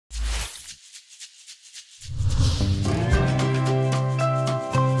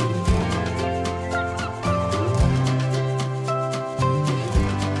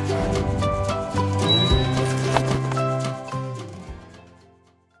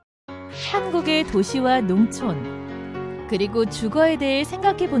한국의 도시와 농촌, 그리고 주거에 대해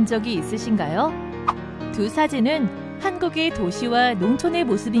생각해 본 적이 있으신가요? 두 사진은 한국의 도시와 농촌의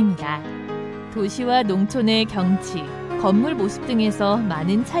모습입니다. 도시와 농촌의 경치, 건물 모습 등에서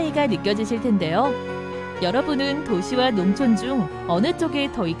많은 차이가 느껴지실 텐데요. 여러분은 도시와 농촌 중 어느 쪽에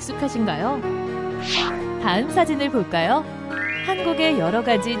더 익숙하신가요? 다음 사진을 볼까요? 한국의 여러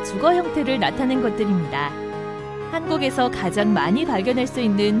가지 주거 형태를 나타낸 것들입니다. 한국에서 가장 많이 발견할 수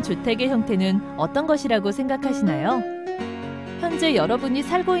있는 주택의 형태는 어떤 것이라고 생각하시나요? 현재 여러분이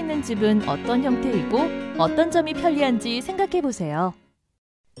살고 있는 집은 어떤 형태이고 어떤 점이 편리한지 생각해 보세요.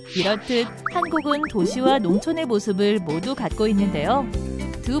 이렇듯 한국은 도시와 농촌의 모습을 모두 갖고 있는데요.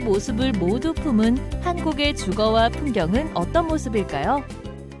 두 모습을 모두 품은 한국의 주거와 풍경은 어떤 모습일까요?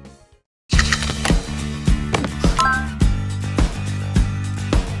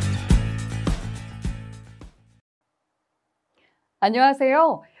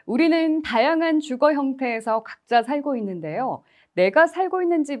 안녕하세요. 우리는 다양한 주거 형태에서 각자 살고 있는데요. 내가 살고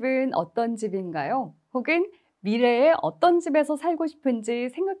있는 집은 어떤 집인가요? 혹은 미래에 어떤 집에서 살고 싶은지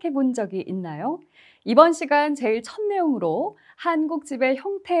생각해 본 적이 있나요? 이번 시간 제일 첫 내용으로 한국 집의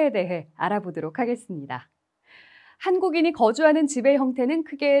형태에 대해 알아보도록 하겠습니다. 한국인이 거주하는 집의 형태는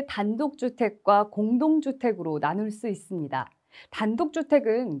크게 단독주택과 공동주택으로 나눌 수 있습니다.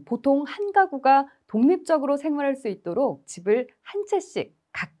 단독주택은 보통 한 가구가 독립적으로 생활할 수 있도록 집을 한 채씩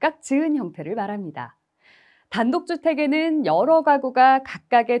각각 지은 형태를 말합니다. 단독주택에는 여러 가구가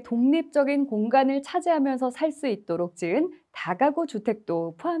각각의 독립적인 공간을 차지하면서 살 수 있도록 지은 다가구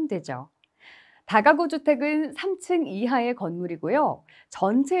주택도 포함되죠. 다가구 주택은 3층 이하의 건물이고요.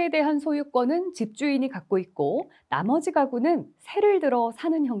 전체에 대한 소유권은 집주인이 갖고 있고 나머지 가구는 세를 들어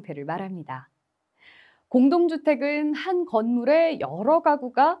사는 형태를 말합니다. 공동주택은 한 건물에 여러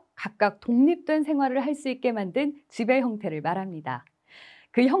가구가 각각 독립된 생활을 할 수 있게 만든 집의 형태를 말합니다.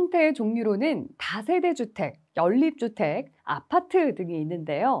 그 형태의 종류로는 다세대 주택, 연립주택, 아파트 등이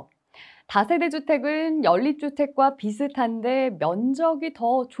있는데요. 다세대 주택은 연립주택과 비슷한데 면적이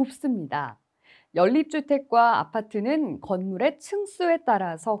더 좁습니다. 연립주택과 아파트는 건물의 층수에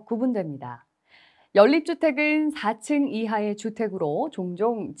따라서 구분됩니다. 연립주택은 4층 이하의 주택으로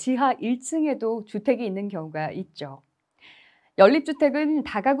종종 지하 1층에도 주택이 있는 경우가 있죠. 연립주택은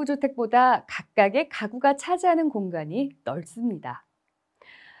다가구 주택보다 각각의 가구가 차지하는 공간이 넓습니다.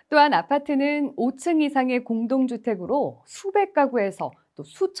 또한 아파트는 5층 이상의 공동주택으로 수백 가구에서 또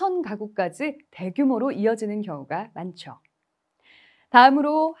수천 가구까지 대규모로 이어지는 경우가 많죠.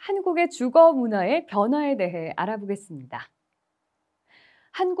 다음으로 한국의 주거 문화의 변화에 대해 알아보겠습니다.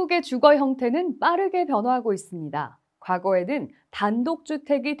 한국의 주거 형태는 빠르게 변화하고 있습니다. 과거에는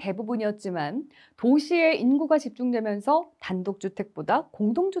단독주택이 대부분이었지만 도시에 인구가 집중되면서 단독주택보다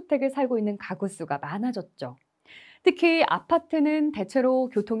공동주택에 살고 있는 가구 수가 많아졌죠. 특히 아파트는 대체로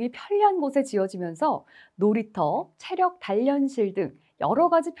교통이 편리한 곳에 지어지면서 놀이터, 체력 단련실 등 여러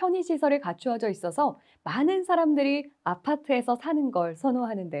가지 편의시설이 갖추어져 있어서 많은 사람들이 아파트에서 사는 걸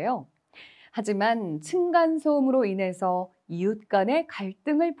선호하는데요. 하지만 층간소음으로 인해서 이웃 간의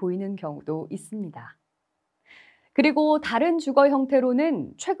갈등을 보이는 경우도 있습니다. 그리고 다른 주거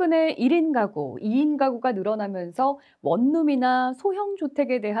형태로는 최근에 1인 가구, 2인 가구가 늘어나면서 원룸이나 소형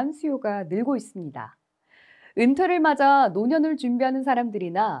주택에 대한 수요가 늘고 있습니다. 은퇴를 맞아 노년을 준비하는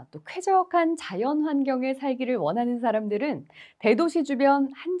사람들이나 또 쾌적한 자연 환경에 살기를 원하는 사람들은 대도시 주변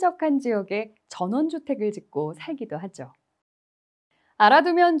한적한 지역에 전원주택을 짓고 살기도 하죠.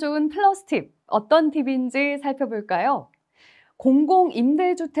 알아두면 좋은 플러스 팁, 어떤 팁인지 살펴볼까요?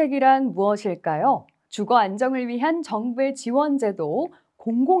 공공임대주택이란 무엇일까요? 주거 안정을 위한 정부의 지원제도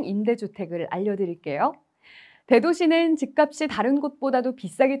공공임대주택을 알려드릴게요. 대도시는 집값이 다른 곳보다도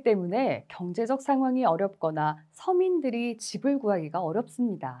비싸기 때문에 경제적 상황이 어렵거나 서민들이 집을 구하기가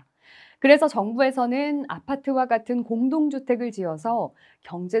어렵습니다. 그래서 정부에서는 아파트와 같은 공동주택을 지어서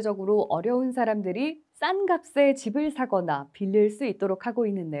경제적으로 어려운 사람들이 싼 값에 집을 사거나 빌릴 수 있도록 하고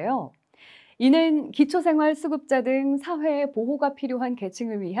있는데요. 이는 기초생활수급자 등 사회의 보호가 필요한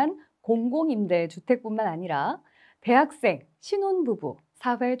계층을 위한 공공임대주택뿐만 아니라 대학생, 신혼부부,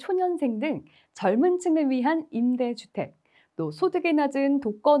 사회초년생 등 젊은 층을 위한 임대주택, 또 소득이 낮은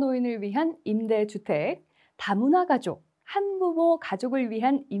독거노인을 위한 임대주택, 다문화 가족, 한부모 가족을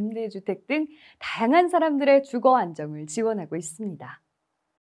위한 임대주택 등 다양한 사람들의 주거 안정을 지원하고 있습니다.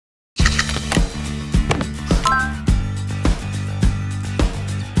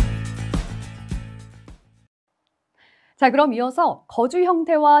 자, 그럼 이어서 거주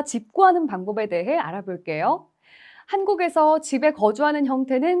형태와 집 구하는 방법에 대해 알아볼게요. 한국에서 집에 거주하는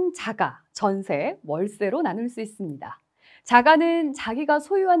형태는 자가, 전세, 월세로 나눌 수 있습니다. 자가는 자기가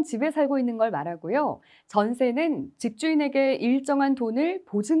소유한 집에 살고 있는 걸 말하고요. 전세는 집주인에게 일정한 돈을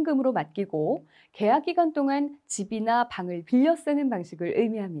보증금으로 맡기고 계약 기간 동안 집이나 방을 빌려 쓰는 방식을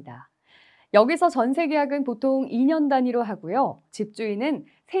의미합니다. 여기서 전세 계약은 보통 2년 단위로 하고요. 집주인은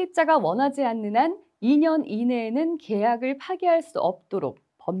세입자가 원하지 않는 한 2년 이내에는 계약을 파기할 수 없도록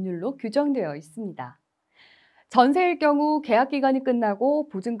법률로 규정되어 있습니다. 전세일 경우 계약 기간이 끝나고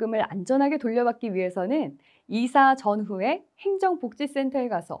보증금을 안전하게 돌려받기 위해서는 이사 전후에 행정복지센터에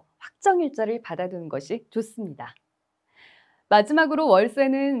가서 확정일자를 받아두는 것이 좋습니다. 마지막으로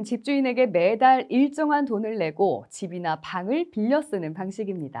월세는 집주인에게 매달 일정한 돈을 내고 집이나 방을 빌려 쓰는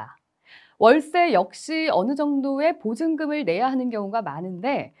방식입니다. 월세 역시 어느 정도의 보증금을 내야 하는 경우가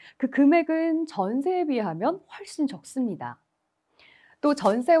많은데 그 금액은 전세에 비하면 훨씬 적습니다. 또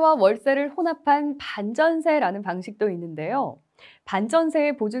전세와 월세를 혼합한 반전세라는 방식도 있는데요.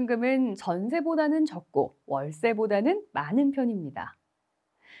 반전세의 보증금은 전세보다는 적고 월세보다는 많은 편입니다.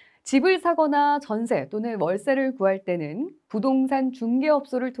 집을 사거나 전세 또는 월세를 구할 때는 부동산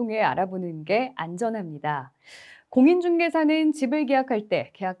중개업소를 통해 알아보는 게 안전합니다. 공인중개사는 집을 계약할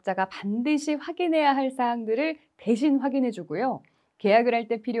때 계약자가 반드시 확인해야 할 사항들을 대신 확인해 주고요. 계약을 할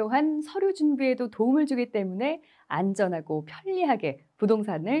때 필요한 서류 준비에도 도움을 주기 때문에 안전하고 편리하게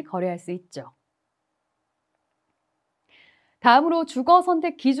부동산을 거래할 수 있죠. 다음으로 주거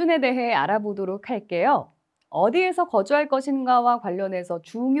선택 기준에 대해 알아보도록 할게요. 어디에서 거주할 것인가와 관련해서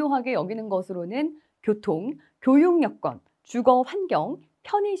중요하게 여기는 것으로는 교통, 교육 여건, 주거 환경,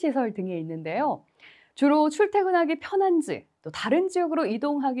 편의시설 등이 있는데요. 주로 출퇴근하기 편한지, 또 다른 지역으로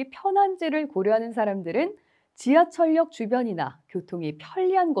이동하기 편한지를 고려하는 사람들은 지하철역 주변이나 교통이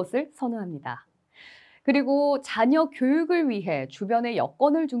편리한 곳을 선호합니다. 그리고 자녀 교육을 위해 주변의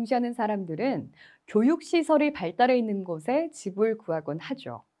여건을 중시하는 사람들은 교육시설이 발달해 있는 곳에 집을 구하곤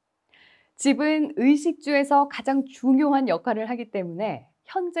하죠. 집은 의식주에서 가장 중요한 역할을 하기 때문에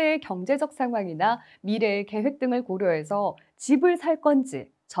현재의 경제적 상황이나 미래의 계획 등을 고려해서 집을 살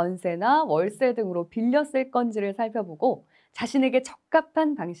건지 전세나 월세 등으로 빌려 쓸 건지를 살펴보고 자신에게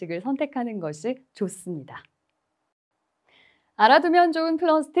적합한 방식을 선택하는 것이 좋습니다. 알아두면 좋은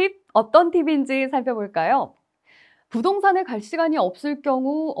플러스 팁, 어떤 팁인지 살펴볼까요? 부동산에 갈 시간이 없을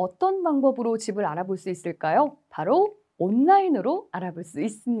경우 어떤 방법으로 집을 알아볼 수 있을까요? 바로 온라인으로 알아볼 수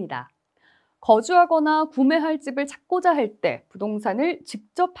있습니다. 거주하거나 구매할 집을 찾고자 할 때 부동산을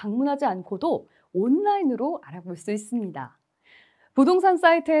직접 방문하지 않고도 온라인으로 알아볼 수 있습니다. 부동산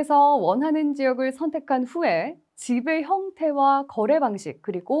사이트에서 원하는 지역을 선택한 후에 집의 형태와 거래 방식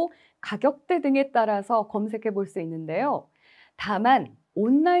그리고 가격대 등에 따라서 검색해 볼 수 있는데요. 다만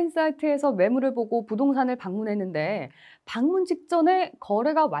온라인 사이트에서 매물을 보고 부동산을 방문했는데 방문 직전에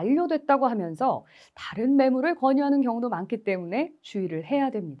거래가 완료됐다고 하면서 다른 매물을 권유하는 경우도 많기 때문에 주의를 해야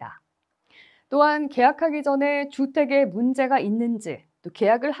됩니다. 또한 계약하기 전에 주택에 문제가 있는지 또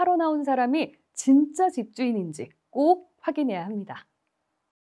계약을 하러 나온 사람이 진짜 집주인인지 꼭 확인해야 합니다.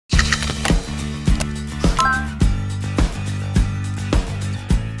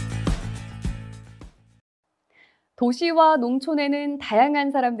 도시와 농촌에는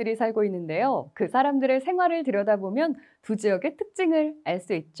다양한 사람들이 살고 있는데요. 그 사람들의 생활을 들여다보면 두 지역의 특징을 알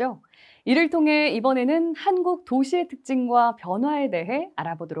수 있죠. 이를 통해 이번에는 한국 도시의 특징과 변화에 대해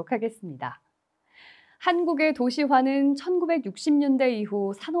알아보도록 하겠습니다. 한국의 도시화는 1960년대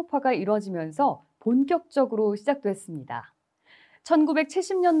이후 산업화가 이루어지면서 본격적으로 시작됐습니다.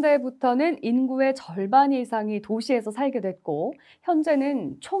 1970년대부터는 인구의 절반 이상이 도시에서 살게 됐고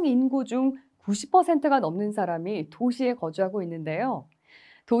현재는 총 인구 중 90%가 넘는 사람이 도시에 거주하고 있는데요.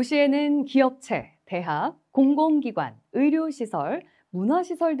 도시에는 기업체, 대학, 공공기관, 의료시설,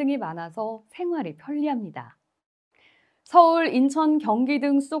 문화시설 등이 많아서 생활이 편리합니다. 서울, 인천, 경기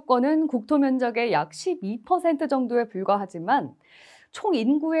등 수도권은 국토 면적의 약 12% 정도에 불과하지만 총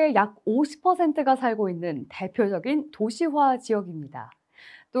인구의 약 50%가 살고 있는 대표적인 도시화 지역입니다.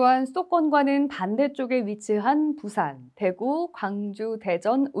 또한 수도권과는 반대쪽에 위치한 부산, 대구, 광주,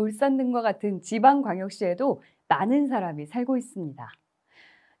 대전, 울산 등과 같은 지방광역시에도 많은 사람이 살고 있습니다.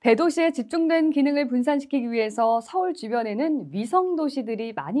 대도시에 집중된 기능을 분산시키기 위해서 서울 주변에는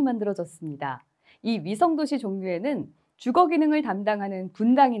위성도시들이 많이 만들어졌습니다. 이 위성도시 종류에는 주거 기능을 담당하는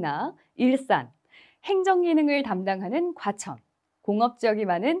분당이나 일산, 행정 기능을 담당하는 과천, 공업지역이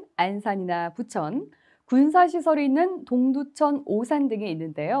많은 안산이나 부천, 군사시설이 있는 동두천, 오산 등이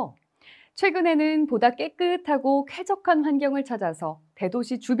있는데요. 최근에는 보다 깨끗하고 쾌적한 환경을 찾아서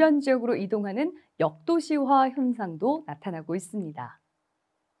대도시 주변 지역으로 이동하는 역도시화 현상도 나타나고 있습니다.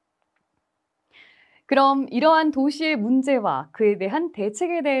 그럼 이러한 도시의 문제와 그에 대한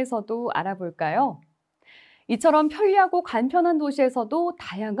대책에 대해서도 알아볼까요? 이처럼 편리하고 간편한 도시에서도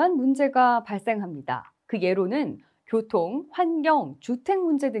다양한 문제가 발생합니다. 그 예로는 교통, 환경, 주택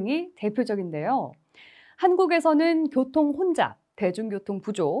문제 등이 대표적인데요. 한국에서는 교통 혼잡, 대중교통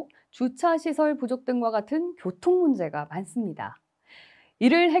부족, 주차시설 부족 등과 같은 교통 문제가 많습니다.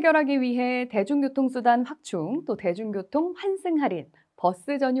 이를 해결하기 위해 대중교통수단 확충, 또 대중교통 환승 할인,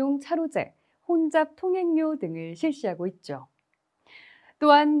 버스 전용 차로제, 혼잡 통행료 등을 실시하고 있죠.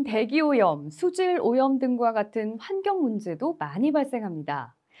 또한 대기오염, 수질오염 등과 같은 환경 문제도 많이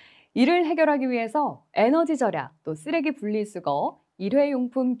발생합니다. 이를 해결하기 위해서 에너지 절약, 또 쓰레기 분리수거,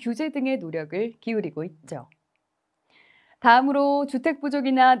 일회용품 규제 등의 노력을 기울이고 있죠. 다음으로 주택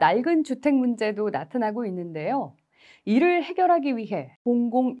부족이나 낡은 주택 문제도 나타나고 있는데요. 이를 해결하기 위해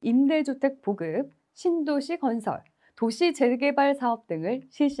공공임대주택 보급, 신도시 건설, 도시 재개발 사업 등을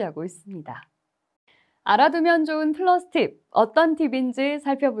실시하고 있습니다. 알아두면 좋은 플러스 팁, 어떤 팁인지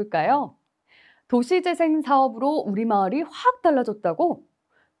살펴볼까요? 도시재생 사업으로 우리 마을이 확 달라졌다고?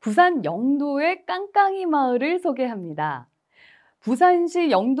 부산 영도의 깡깡이 마을을 소개합니다.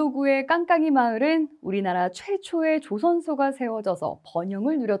 부산시 영도구의 깡깡이 마을은 우리나라 최초의 조선소가 세워져서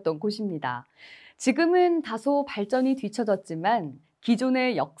번영을 누렸던 곳입니다. 지금은 다소 발전이 뒤처졌지만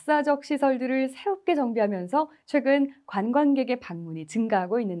기존의 역사적 시설들을 새롭게 정비하면서 최근 관광객의 방문이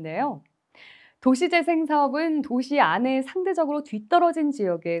증가하고 있는데요. 도시재생 사업은 도시 안에 상대적으로 뒤떨어진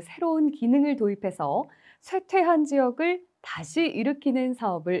지역에 새로운 기능을 도입해서 쇠퇴한 지역을 다시 일으키는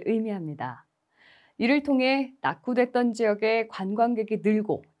사업을 의미합니다. 이를 통해 낙후됐던 지역에 관광객이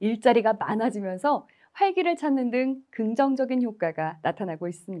늘고 일자리가 많아지면서 활기를 찾는 등 긍정적인 효과가 나타나고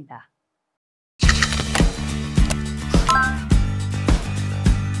있습니다.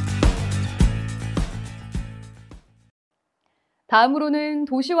 다음으로는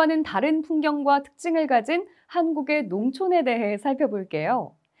도시와는 다른 풍경과 특징을 가진 한국의 농촌에 대해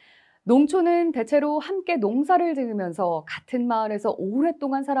살펴볼게요. 농촌은 대체로 함께 농사를 지으면서 같은 마을에서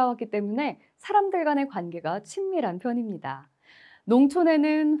오랫동안 살아왔기 때문에 사람들 간의 관계가 친밀한 편입니다.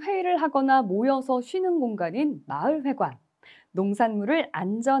 농촌에는 회의를 하거나 모여서 쉬는 공간인 마을회관, 농산물을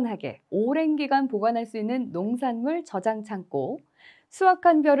안전하게 오랜 기간 보관할 수 있는 농산물 저장 창고,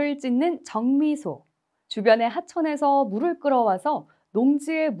 수확한 벼를 찢는 정미소, 주변의 하천에서 물을 끌어와서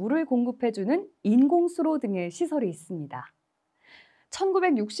농지에 물을 공급해주는 인공수로 등의 시설이 있습니다.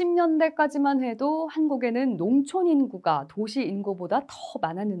 1960년대까지만 해도 한국에는 농촌 인구가 도시 인구보다 더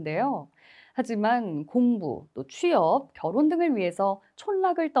많았는데요. 하지만 공부, 또 취업, 결혼 등을 위해서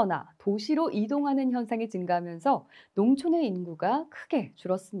촌락을 떠나 도시로 이동하는 현상이 증가하면서 농촌의 인구가 크게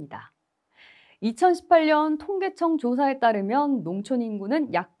줄었습니다. 2018년 통계청 조사에 따르면 농촌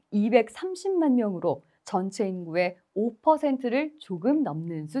인구는 약 230만 명으로 전체 인구의 5%를 조금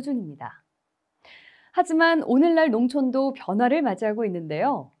넘는 수준입니다. 하지만 오늘날 농촌도 변화를 맞이하고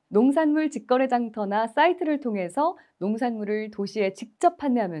있는데요. 농산물 직거래 장터나 사이트를 통해서 농산물을 도시에 직접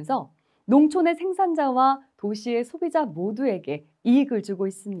판매하면서 농촌의 생산자와 도시의 소비자 모두에게 이익을 주고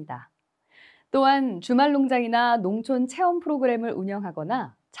있습니다. 또한 주말 농장이나 농촌 체험 프로그램을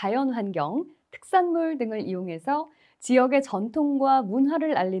운영하거나 자연환경, 특산물 등을 이용해서 지역의 전통과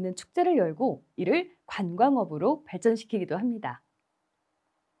문화를 알리는 축제를 열고 이를 관광업으로 발전시키기도 합니다.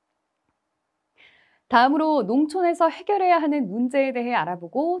 다음으로 농촌에서 해결해야 하는 문제에 대해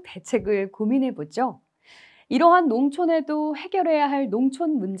알아보고 대책을 고민해보죠. 이러한 농촌에도 해결해야 할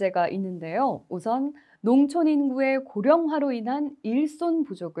농촌 문제가 있는데요. 우선 농촌 인구의 고령화로 인한 일손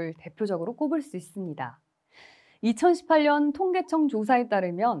부족을 대표적으로 꼽을 수 있습니다. 2018년 통계청 조사에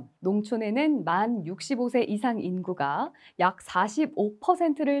따르면 농촌에는 만 65세 이상 인구가 약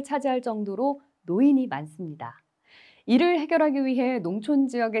 45%를 차지할 정도로 노인이 많습니다. 이를 해결하기 위해 농촌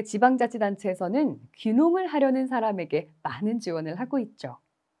지역의 지방자치단체에서는 귀농을 하려는 사람에게 많은 지원을 하고 있죠.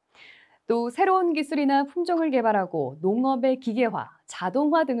 또 새로운 기술이나 품종을 개발하고 농업의 기계화,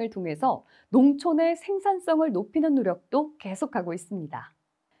 자동화 등을 통해서 농촌의 생산성을 높이는 노력도 계속하고 있습니다.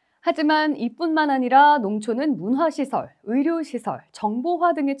 하지만 이뿐만 아니라 농촌은 문화시설, 의료시설,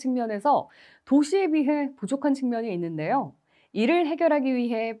 정보화 등의 측면에서 도시에 비해 부족한 측면이 있는데요. 이를 해결하기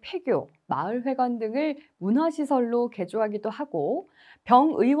위해 폐교, 마을회관 등을 문화시설로 개조하기도 하고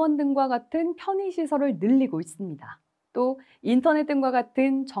병의원 등과 같은 편의시설을 늘리고 있습니다. 또 인터넷 등과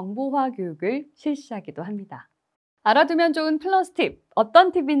같은 정보화 교육을 실시하기도 합니다. 알아두면 좋은 플러스 팁,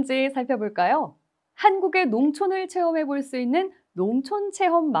 어떤 팁인지 살펴볼까요? 한국의 농촌을 체험해 볼 수 있는 농촌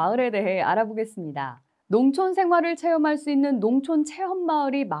체험 마을에 대해 알아보겠습니다. 농촌 생활을 체험할 수 있는 농촌 체험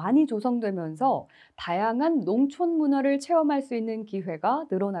마을이 많이 조성되면서 다양한 농촌 문화를 체험할 수 있는 기회가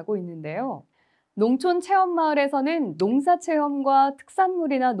늘어나고 있는데요. 농촌 체험 마을에서는 농사 체험과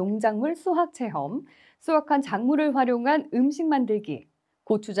특산물이나 농작물 수확 체험, 수확한 작물을 활용한 음식 만들기,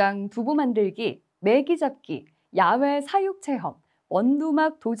 고추장 두부 만들기, 메기 잡기, 야외 사육 체험,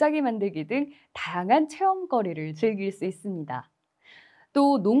 원두막 도자기 만들기 등 다양한 체험거리를 즐길 수 있습니다.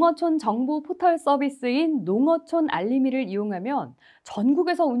 또 농어촌 정보 포털 서비스인 농어촌 알림이를 이용하면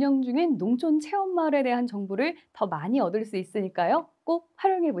전국에서 운영 중인 농촌 체험마을에 대한 정보를 더 많이 얻을 수 있으니까요. 꼭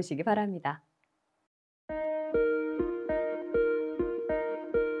활용해 보시기 바랍니다.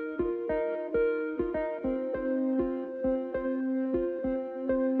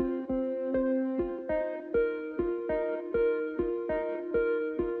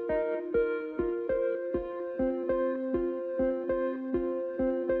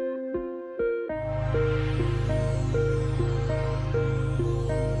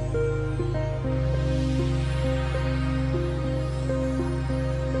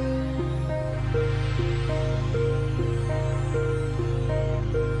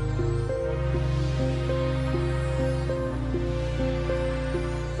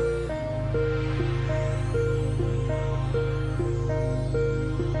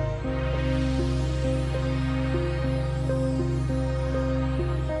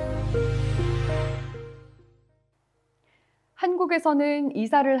 한국에서는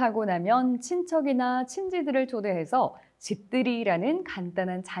이사를 하고 나면 친척이나 친지들을 초대해서 집들이라는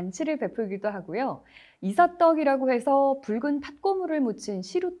간단한 잔치를 베풀기도 하고요. 이사떡이라고 해서 붉은 팥고물을 묻힌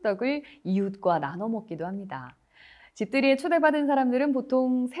시루떡을 이웃과 나눠 먹기도 합니다. 집들이에 초대받은 사람들은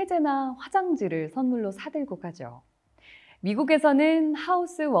보통 세제나 화장지를 선물로 사들고 가죠. 미국에서는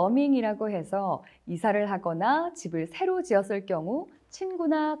하우스 워밍이라고 해서 이사를 하거나 집을 새로 지었을 경우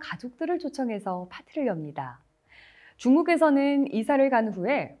친구나 가족들을 초청해서 파티를 엽니다. 중국에서는 이사를 간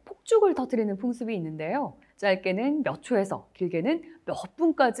후에 폭죽을 터뜨리는 풍습이 있는데요. 짧게는 몇 초에서 길게는 몇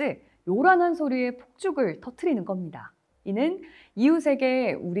분까지 요란한 소리의 폭죽을 터뜨리는 겁니다. 이는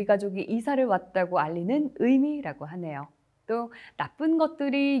이웃에게 우리 가족이 이사를 왔다고 알리는 의미라고 하네요. 또 나쁜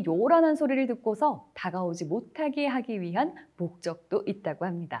것들이 요란한 소리를 듣고서 다가오지 못하게 하기 위한 목적도 있다고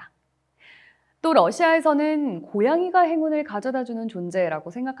합니다. 또 러시아에서는 고양이가 행운을 가져다주는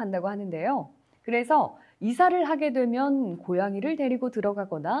존재라고 생각한다고 하는데요. 그래서 이사를 하게 되면 고양이를 데리고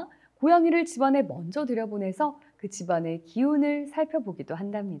들어가거나 고양이를 집안에 먼저 들여보내서 그 집안의 기운을 살펴보기도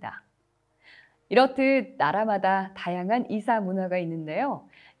한답니다. 이렇듯 나라마다 다양한 이사 문화가 있는데요.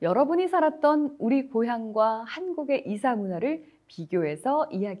 여러분이 살았던 우리 고향과 한국의 이사 문화를 비교해서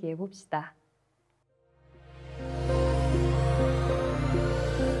이야기해 봅시다.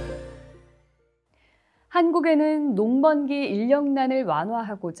 한국에는 농번기 인력난을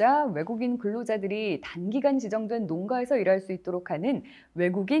완화하고자 외국인 근로자들이 단기간 지정된 농가에서 일할 수 있도록 하는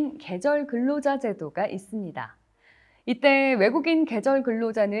외국인 계절 근로자 제도가 있습니다. 이때 외국인 계절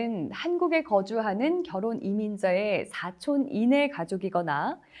근로자는 한국에 거주하는 결혼 이민자의 사촌 이내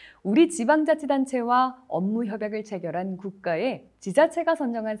가족이거나 우리 지방자치단체와 업무 협약을 체결한 국가의 지자체가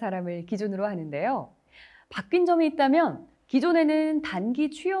선정한 사람을 기준으로 하는데요. 바뀐 점이 있다면 기존에는 단기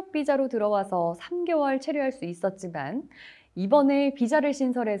취업 비자로 들어와서 3개월 체류할 수 있었지만 이번에 비자를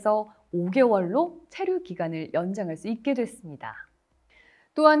신설해서 5개월로 체류 기간을 연장할 수 있게 됐습니다.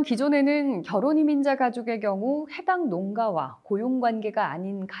 또한 기존에는 결혼 이민자 가족의 경우 해당 농가와 고용관계가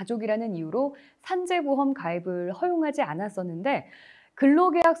아닌 가족이라는 이유로 산재보험 가입을 허용하지 않았었는데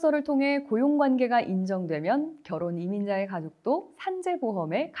근로계약서를 통해 고용관계가 인정되면 결혼 이민자의 가족도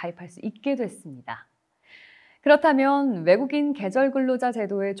산재보험에 가입할 수 있게 됐습니다. 그렇다면 외국인 계절 근로자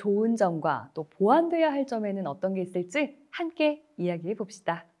제도의 좋은 점과 또 보완돼야 할 점에는 어떤 게 있을지 함께 이야기해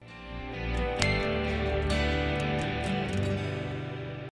봅시다.